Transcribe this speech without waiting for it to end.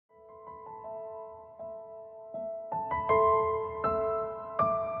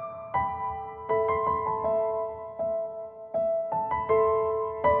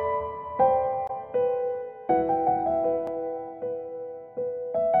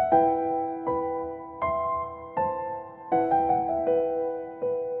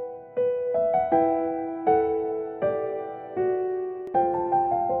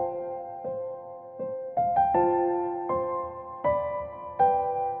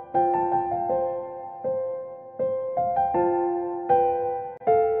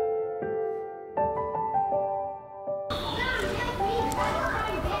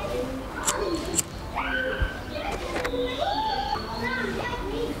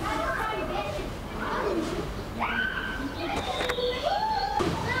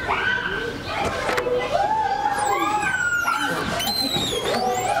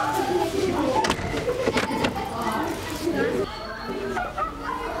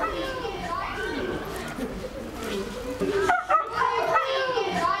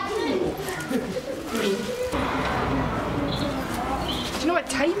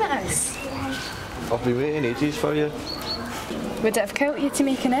I've been waiting ages for you. Would it have killed you to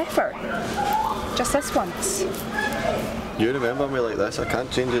make an effort? Just this once? You remember me like this, I can't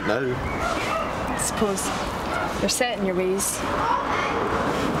change it now. I suppose you're set in your ways.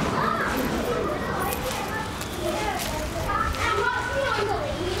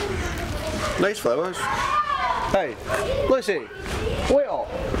 Nice flowers. Hey, Lucy, wait up.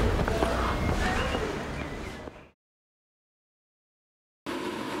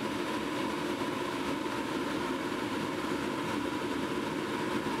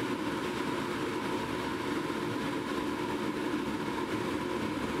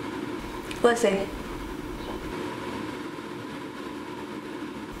 Lucy.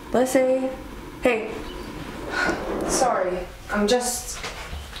 Lucy. Hey. Sorry, I'm just,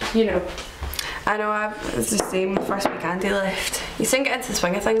 you know. I know, it's the same the first week Andy left. You seem to get into the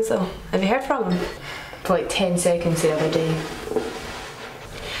swing of things though. Have you heard from him? For like 10 seconds the other day.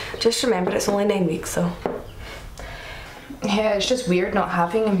 Just remember it's only 9 weeks though. Yeah, it's just weird not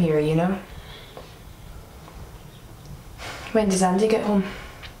having him here, you know. When does Andy get home?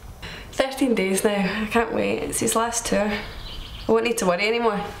 13 days now. I can't wait. It's his last tour. I won't need to worry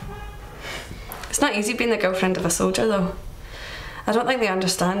anymore. It's not easy being the girlfriend of a soldier though. I don't think they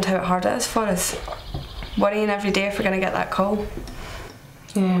understand how hard it is for us. Worrying every day if we're going to get that call.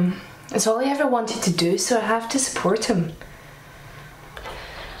 Yeah, it's all he ever wanted to do, so I have to support him.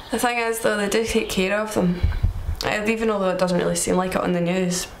 The thing is though, they do take care of them. Even although it doesn't really seem like it on the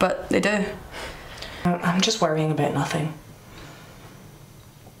news, but they do. I'm just worrying about nothing.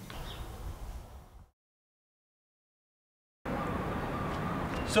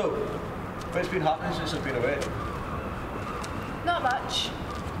 So, what's been happening since I've been away? Not much.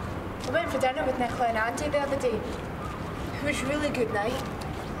 I went for dinner with Nicola and Andy the other day. It was a really good night.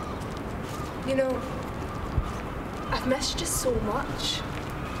 You know, I've missed you so much.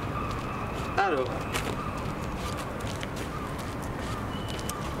 I know.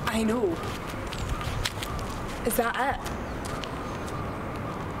 I know. Is that it?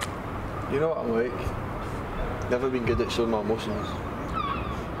 You know what I'm like? Never been good at showing my emotions.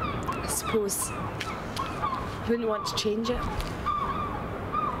 I suppose you wouldn't want to change it.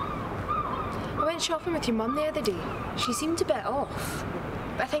 I went shopping with your mum the other day. She seemed a bit off,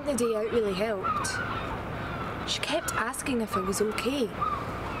 but I think the day out really helped. She kept asking if I was okay.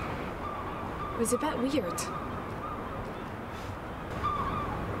 It was a bit weird.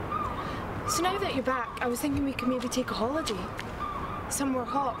 So now that you're back, I was thinking we could maybe take a holiday. Somewhere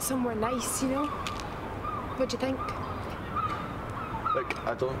hot, somewhere nice, you know? What do you think? Look,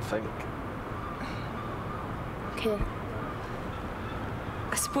 I don't think. Okay.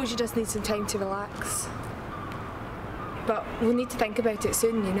 I suppose you just need some time to relax. But we'll need to think about it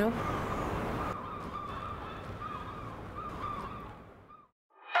soon, you know?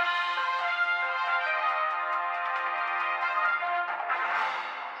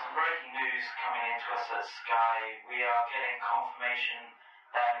 Breaking news coming into us at Sky. We are getting confirmation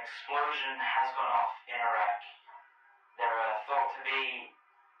that an explosion has gone off in Iraq. There are thought to be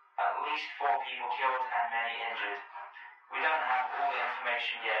at least 4 people killed and many injured. We don't have all the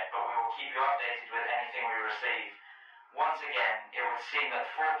information yet, but we will keep you updated with anything we receive. Once again, it would seem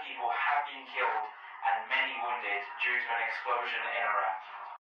that 4 people have been killed and many wounded due to an explosion in Iraq.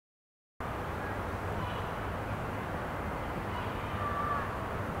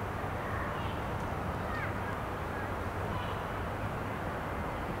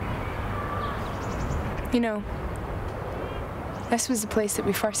 You know, this was the place that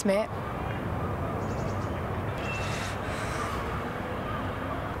we first met.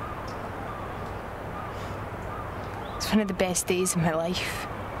 It's one of the best days of my life.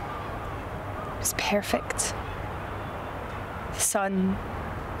 It was perfect. The sun,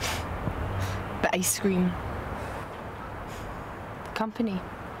 the ice cream, the company.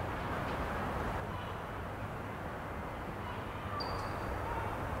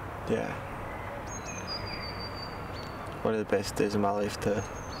 Yeah. One of the best days of my life too.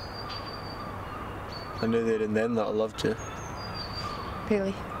 I knew there and then that I loved you.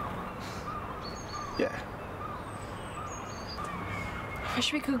 Really? Yeah. I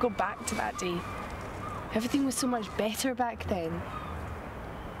wish we could go back to that day. Everything was so much better back then.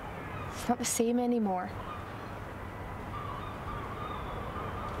 It's not the same anymore.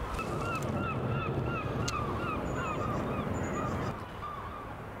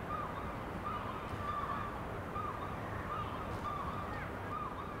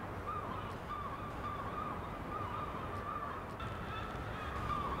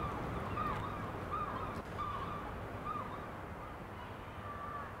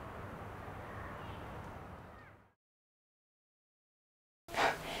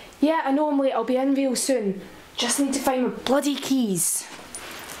 Yeah, I know I'm late. I'll be in real soon. Just need to find my bloody keys.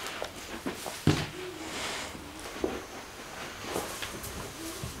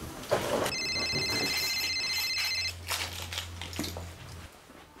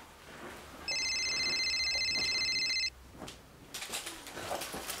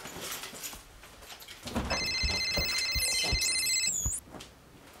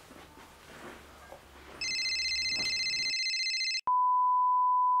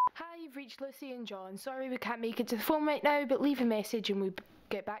 Hi, you've reached Lucy and John. Sorry we can't make it to the phone right now, but leave a message and we'll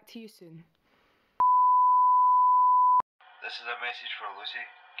get back to you soon. This is a message for Lucy.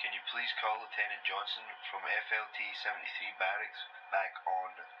 Can you please call Lieutenant Johnson from FLT 73 Barracks back on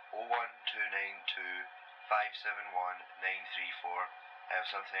 01292 571 934? I have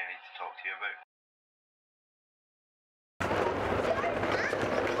something I need to talk to you about.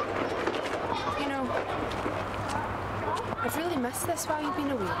 You know, I've really missed this while you've been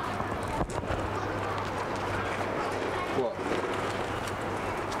away. What?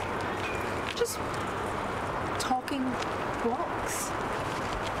 Just talking walks.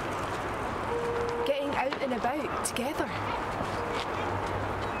 Getting out and about together.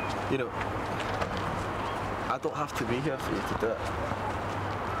 You know, I don't have to be here for you to do it.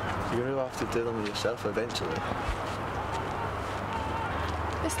 You're going to have to do them yourself eventually.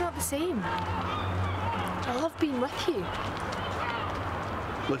 It's not the same. I love being with you.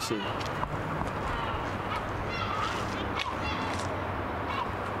 Lucy.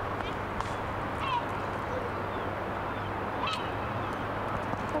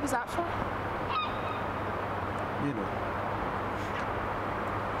 What was that for? You know.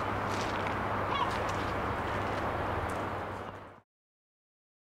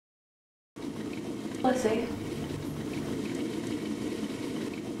 Lucy?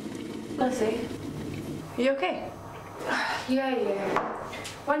 Lucy? Are you okay? Yeah.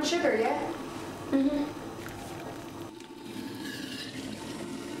 One sugar, yeah? Mm-hmm.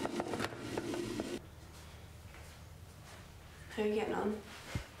 How are you getting on?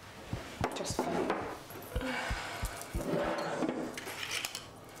 Just fine.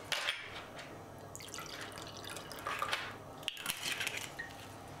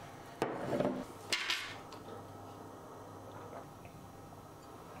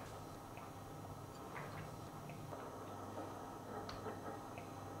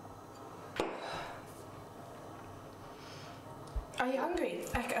 Are you hungry?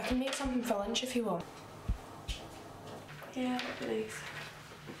 I can make something for lunch if you want. Yeah, that'd be nice.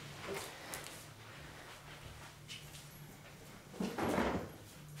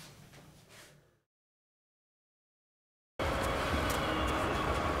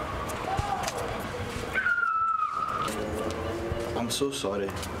 I'm so sorry.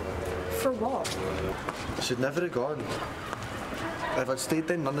 For what? I should never have gone. If I'd stayed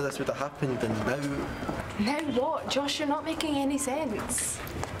then, none of this would have happened, and now... Now what? Josh, you're not making any sense.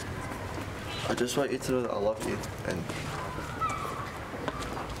 I just want you to know that I love you, and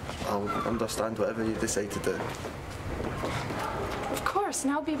I'll understand whatever you decide to do. Of course,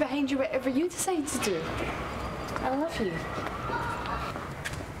 and I'll be behind you whatever you decide to do. I love you.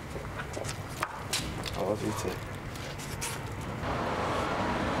 I love you too.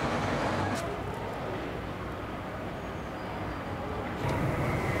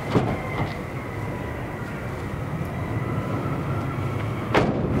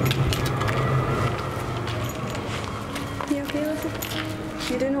 You okay, Lucy?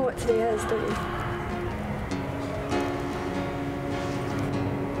 You do know what today is, don't you?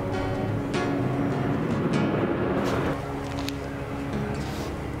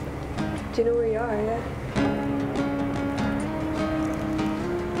 Do you know where you are, yeah?